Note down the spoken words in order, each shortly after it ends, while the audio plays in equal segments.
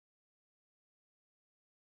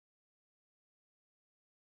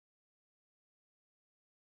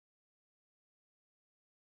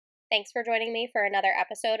Thanks for joining me for another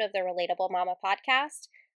episode of the Relatable Mama podcast.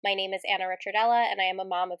 My name is Anna Richardella, and I am a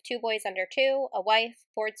mom of two boys under two, a wife,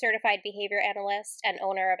 board certified behavior analyst, and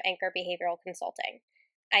owner of Anchor Behavioral Consulting.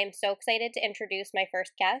 I am so excited to introduce my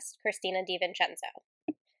first guest, Christina Di Vincenzo.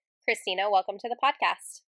 Christina, welcome to the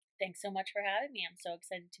podcast. Thanks so much for having me. I'm so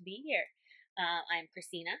excited to be here. I'm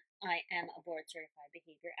Christina. I am a board certified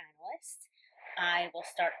behavior analyst. I will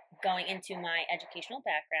start going into my educational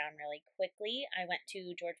background really quickly. I went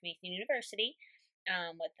to George Mason University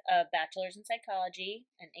with a bachelor's in psychology,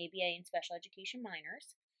 an ABA in special education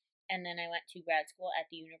minors, and then I went to grad school at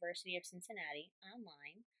the University of Cincinnati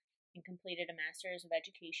online and completed a master's of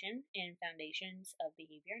education in foundations of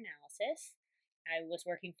behavior analysis. I was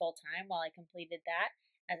working full time while I completed that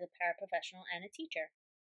as a paraprofessional and a teacher.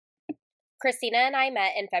 Christina and I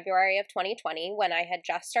met in February of 2020 when I had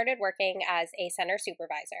just started working as a center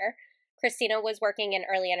supervisor. Christina was working in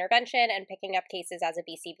early intervention and picking up cases as a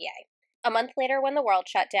BCBA. A month later, when the world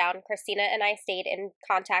shut down, Christina and I stayed in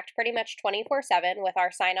contact pretty much 24/7 with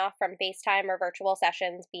our sign-off from FaceTime or virtual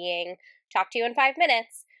sessions being, talk to you in 5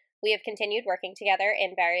 minutes. We have continued working together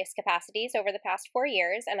in various capacities over the past 4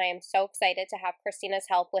 years, and I am so excited to have Christina's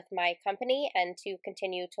help with my company and to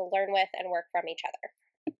continue to learn with and work from each other.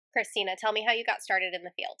 Christina, tell me how you got started in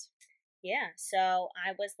the field. Yeah, so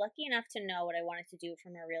I was lucky enough to know what I wanted to do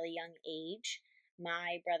from a really young age.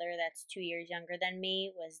 My brother, that's 2 years younger than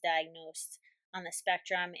me, was diagnosed on the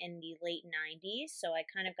spectrum in the late 90s, so I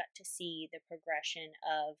kind of got to see the progression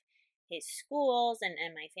of his schools and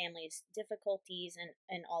my family's difficulties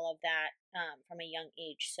and all of that from a young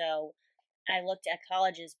age. So I looked at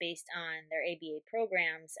colleges based on their ABA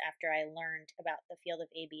programs after I learned about the field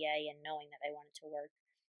of ABA and knowing that I wanted to work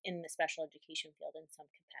in the special education field in some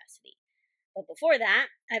capacity. But before that,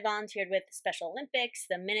 I volunteered with the Special Olympics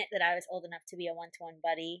the minute that I was old enough to be a one-to-one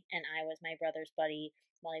buddy, and I was my brother's buddy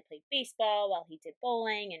while he played baseball, while he did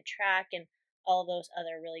bowling and track and all those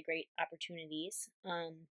other really great opportunities.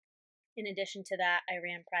 In addition to that, I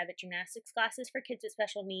ran private gymnastics classes for kids with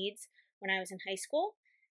special needs when I was in high school,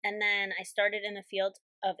 and then I started in the field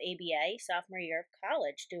of ABA sophomore year of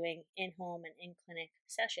college doing in-home and in-clinic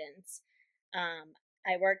sessions.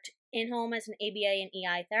 I worked in-home as an ABA and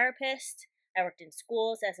EI therapist. I worked in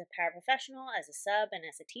schools as a paraprofessional, as a sub, and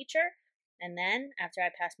as a teacher. And then, after I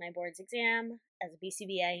passed my board's exam, as a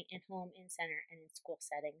BCBA in-home, in-center, and in school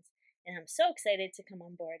settings. And I'm so excited to come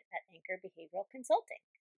on board at Anchor Behavioral Consulting.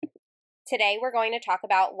 Today, we're going to talk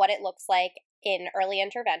about what it looks like in early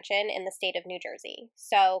intervention in the state of New Jersey.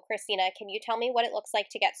 So, Christina, can you tell me what it looks like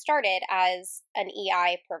to get started as an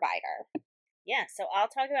EI provider? Yeah, so I'll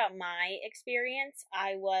talk about my experience.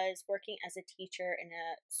 I was working as a teacher in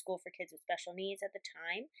a school for kids with special needs at the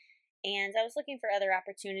time, and I was looking for other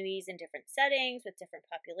opportunities in different settings with different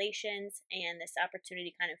populations, and this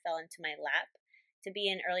opportunity kind of fell into my lap to be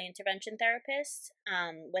an early intervention therapist.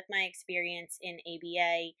 With my experience in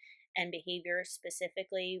ABA and behavior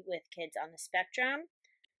specifically with kids on the spectrum,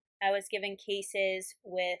 I was given cases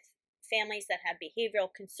with families that had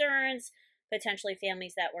behavioral concerns, potentially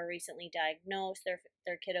families that were recently diagnosed. Their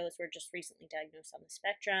kiddos were just recently diagnosed on the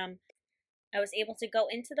spectrum. I was able to go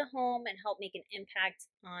into the home and help make an impact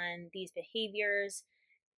on these behaviors,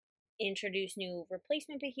 introduce new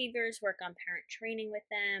replacement behaviors, work on parent training with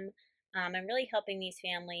them, and really helping these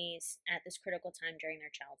families at this critical time during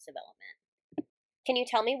their child's development. Can you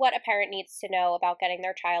tell me what a parent needs to know about getting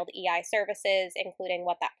their child EI services, including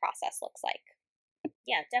what that process looks like?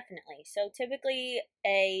 Yeah, definitely. So typically,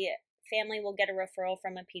 a family will get a referral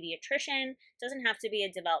from a pediatrician. It doesn't have to be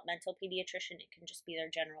a developmental pediatrician, it can just be their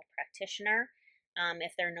general practitioner.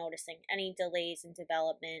 If they're noticing any delays in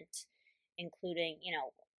development, including,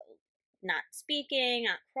 not speaking,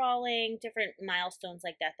 not crawling, different milestones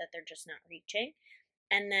like that they're just not reaching.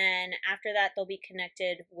 And then after that, they'll be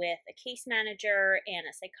connected with a case manager and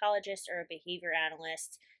a psychologist or a behavior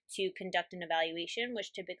analyst to conduct an evaluation,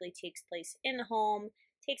 which typically takes place in the home,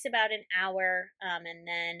 takes about an hour, and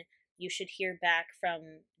then you should hear back from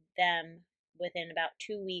them within about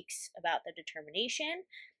 2 weeks about the determination.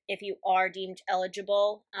 If you are deemed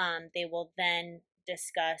eligible, they will then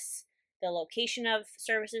discuss the location of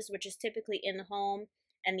services, which is typically in the home,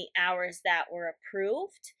 and the hours that were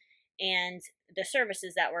approved, and the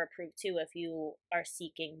services that were approved too if you are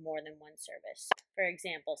seeking more than one service. For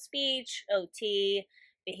example, speech, OT,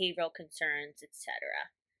 behavioral concerns, etc.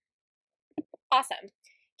 Awesome.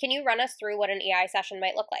 Can you run us through what an EI session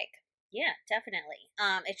might look like? Yeah, definitely.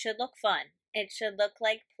 It should look fun. It should look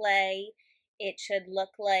like play. It should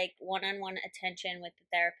look like one-on-one attention with the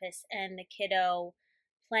therapist and the kiddo,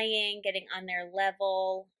 playing, getting on their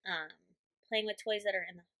level, playing with toys that are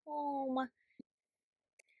in the home.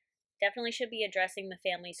 definitely should be addressing the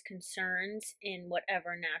family's concerns in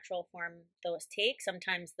whatever natural form those take.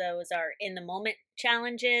 Sometimes those are in the moment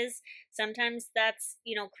challenges. Sometimes that's,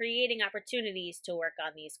 creating opportunities to work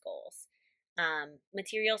on these goals.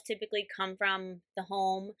 Materials typically come from the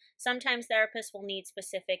home. Sometimes therapists will need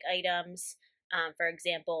specific items. For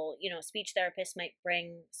example, speech therapists might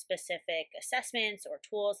bring specific assessments or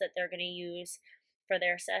tools that they're going to use for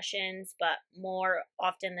their sessions, but more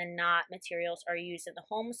often than not, materials are used in the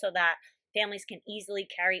home so that families can easily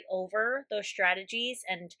carry over those strategies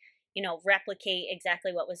and, replicate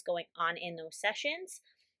exactly what was going on in those sessions.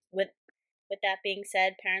 With with that being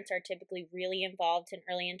said, parents are typically really involved in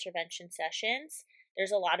early intervention sessions.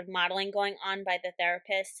 There's a lot of modeling going on by the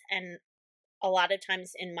therapists, and a lot of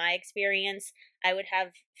times in my experience, I would have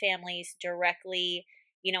families directly,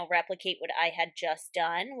 replicate what I had just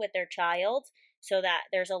done with their child, so that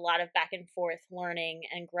there's a lot of back and forth learning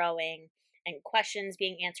and growing and questions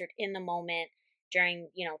being answered in the moment during,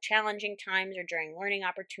 challenging times or during learning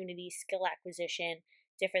opportunities, skill acquisition,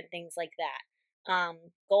 different things like that.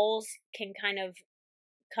 Goals can kind of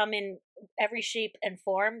come in every shape and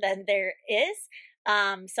form that there is.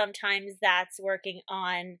 Sometimes that's working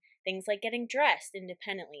on things like getting dressed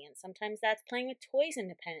independently, and sometimes that's playing with toys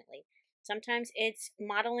independently. Sometimes it's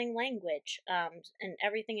modeling language, and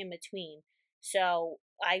everything in between. So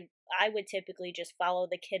I would typically just follow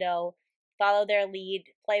the kiddo, follow their lead,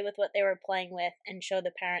 play with what they were playing with, and show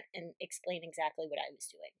the parent and explain exactly what I was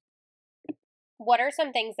doing. What are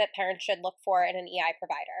some things that parents should look for in an EI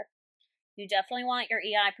provider? You definitely want your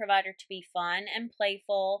EI provider to be fun and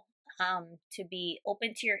playful, to be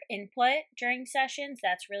open to your input during sessions.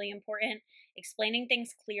 That's really important. Explaining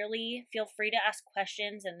things clearly. Feel free to ask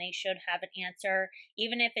questions, and they should have an answer,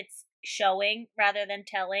 even if it's showing rather than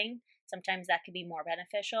telling. Sometimes that could be more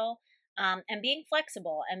beneficial. And being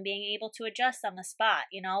flexible and being able to adjust on the spot.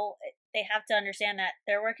 They have to understand that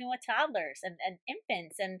they're working with toddlers and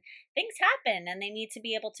infants, and things happen, and they need to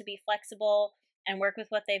be able to be flexible and work with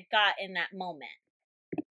what they've got in that moment.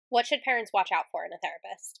 What should parents watch out for in a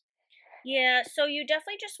therapist? Yeah, so you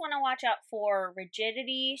definitely just want to watch out for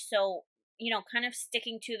rigidity. So, kind of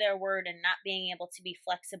sticking to their word and not being able to be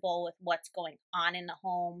flexible with what's going on in the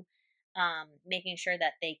home, making sure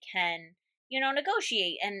that they can,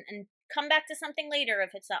 negotiate and come back to something later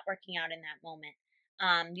if it's not working out in that moment.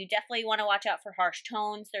 You definitely want to watch out for harsh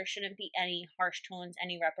tones. There shouldn't be any harsh tones,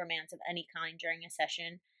 any reprimands of any kind during a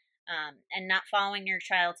session. And not following your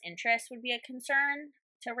child's interests would be a concern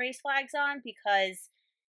to raise flags on, because,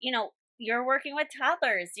 you're working with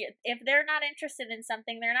toddlers. If they're not interested in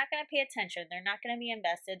something, they're not going to pay attention. They're not going to be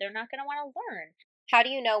invested. They're not going to want to learn. How do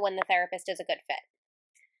you know when the therapist is a good fit?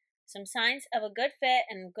 Some signs of a good fit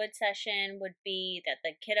and a good session would be that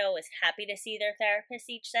the kiddo is happy to see their therapist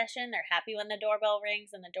each session. They're happy when the doorbell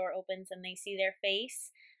rings and the door opens and they see their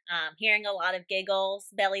face. Hearing a lot of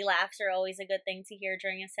giggles, belly laughs are always a good thing to hear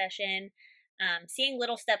during a session. Seeing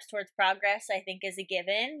little steps towards progress, I think, is a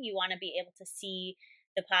given. You want to be able to see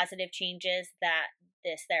the positive changes that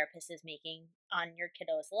this therapist is making on your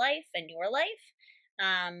kiddo's life and your life.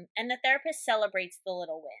 And the therapist celebrates the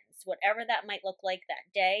little wins, whatever that might look like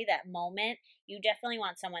that day, that moment. You definitely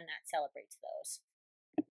want someone that celebrates those.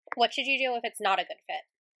 What should you do if it's not a good fit?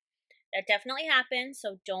 That definitely happens,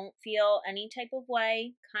 so don't feel any type of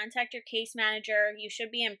way. Contact your case manager. You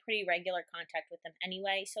should be in pretty regular contact with them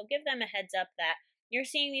anyway, so give them a heads up that you're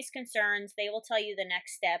seeing these concerns. They will tell you the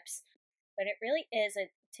next steps, but it really is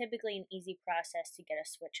typically an easy process to get a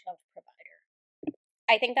switch of provider.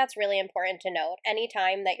 I think that's really important to note.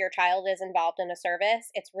 Anytime that your child is involved in a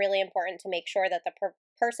service, it's really important to make sure that the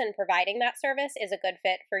person providing that service is a good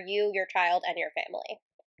fit for you, your child, and your family.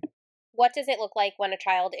 What does it look like when a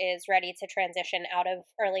child is ready to transition out of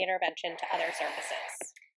early intervention to other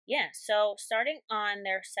services? Yeah, so starting on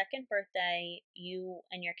their second birthday, you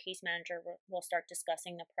and your case manager will start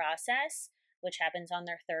discussing the process, which happens on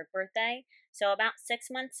their third birthday. So, about 6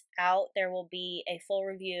 months out, there will be a full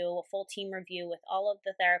review, a full team review with all of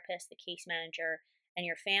the therapists, the case manager, and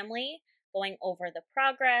your family, going over the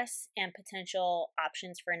progress and potential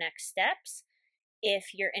options for next steps.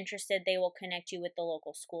 If you're interested, they will connect you with the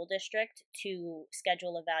local school district to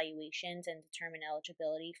schedule evaluations and determine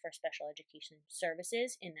eligibility for special education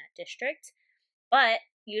services in that district. But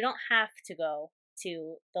you don't have to go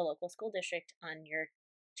to the local school district on your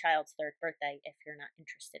child's third birthday if you're not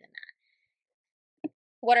interested in that.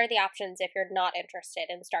 What are the options if you're not interested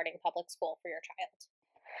in starting public school for your child?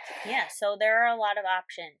 Yeah, so there are a lot of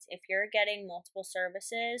options. If you're getting multiple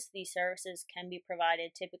services, these services can be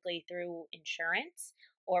provided typically through insurance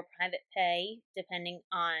or private pay, depending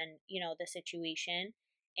on, the situation.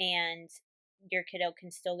 And your kiddo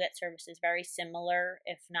can still get services very similar,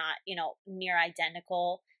 if not, near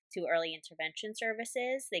identical to early intervention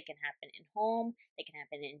services. They can happen in home, they can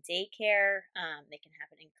happen in daycare, they can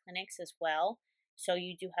happen in clinics as well. So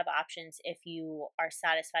you do have options if you are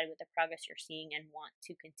satisfied with the progress you're seeing and want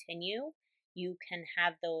to continue. You can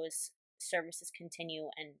have those services continue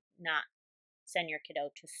and not send your kiddo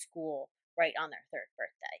to school right on their third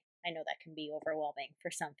birthday. I know that can be overwhelming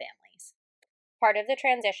for some families. Part of the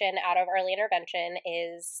transition out of early intervention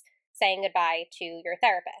is saying goodbye to your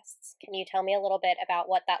therapists. Can you tell me a little bit about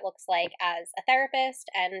what that looks like as a therapist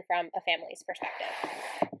and from a family's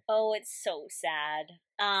perspective? Oh, it's so sad.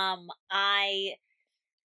 I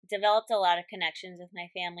developed a lot of connections with my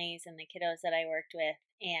families and the kiddos that I worked with,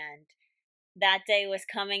 and that day was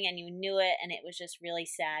coming and you knew it, and it was just really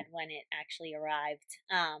sad when it actually arrived.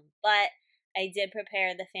 But I did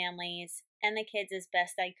prepare the families and the kids as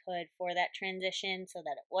best I could for that transition so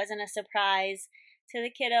that it wasn't a surprise to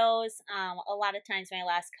the kiddos. A lot of times, my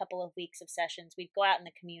last couple of weeks of sessions, we'd go out in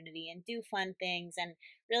the community and do fun things and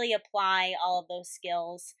really apply all of those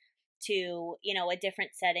skills to, a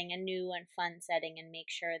different setting, a new and fun setting, and make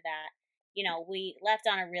sure that, we left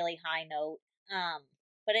on a really high note.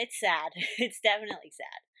 But it's sad. It's definitely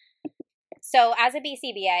sad. So, as a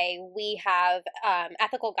BCBA, we have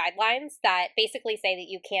ethical guidelines that basically say that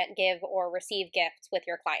you can't give or receive gifts with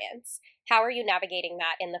your clients. How are you navigating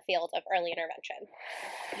that in the field of early intervention?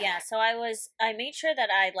 Yeah, so I made sure that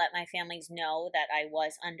I let my families know that I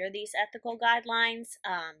was under these ethical guidelines.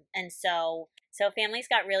 And so families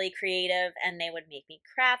got really creative and they would make me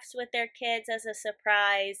crafts with their kids as a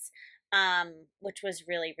surprise, which was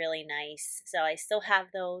really, really nice. So I still have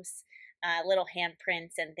those little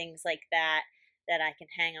handprints and things like that I can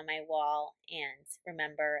hang on my wall and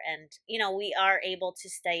remember. And, we are able to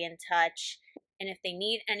stay in touch. And if they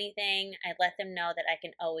need anything, I let them know that I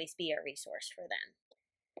can always be a resource for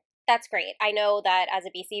them. That's great. I know that as a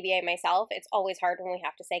BCBA myself, it's always hard when we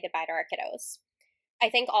have to say goodbye to our kiddos. I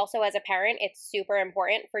think also as a parent, it's super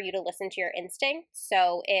important for you to listen to your instincts.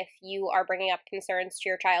 So if you are bringing up concerns to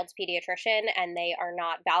your child's pediatrician and they are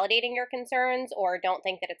not validating your concerns or don't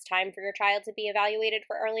think that it's time for your child to be evaluated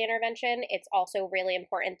for early intervention, it's also really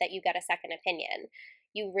important that you get a second opinion.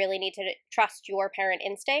 You really need to trust your parent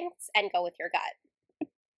instincts and go with your gut.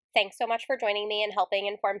 Thanks so much for joining me and helping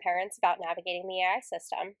inform parents about navigating the AI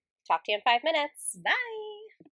system. Talk to you in 5 minutes. Bye.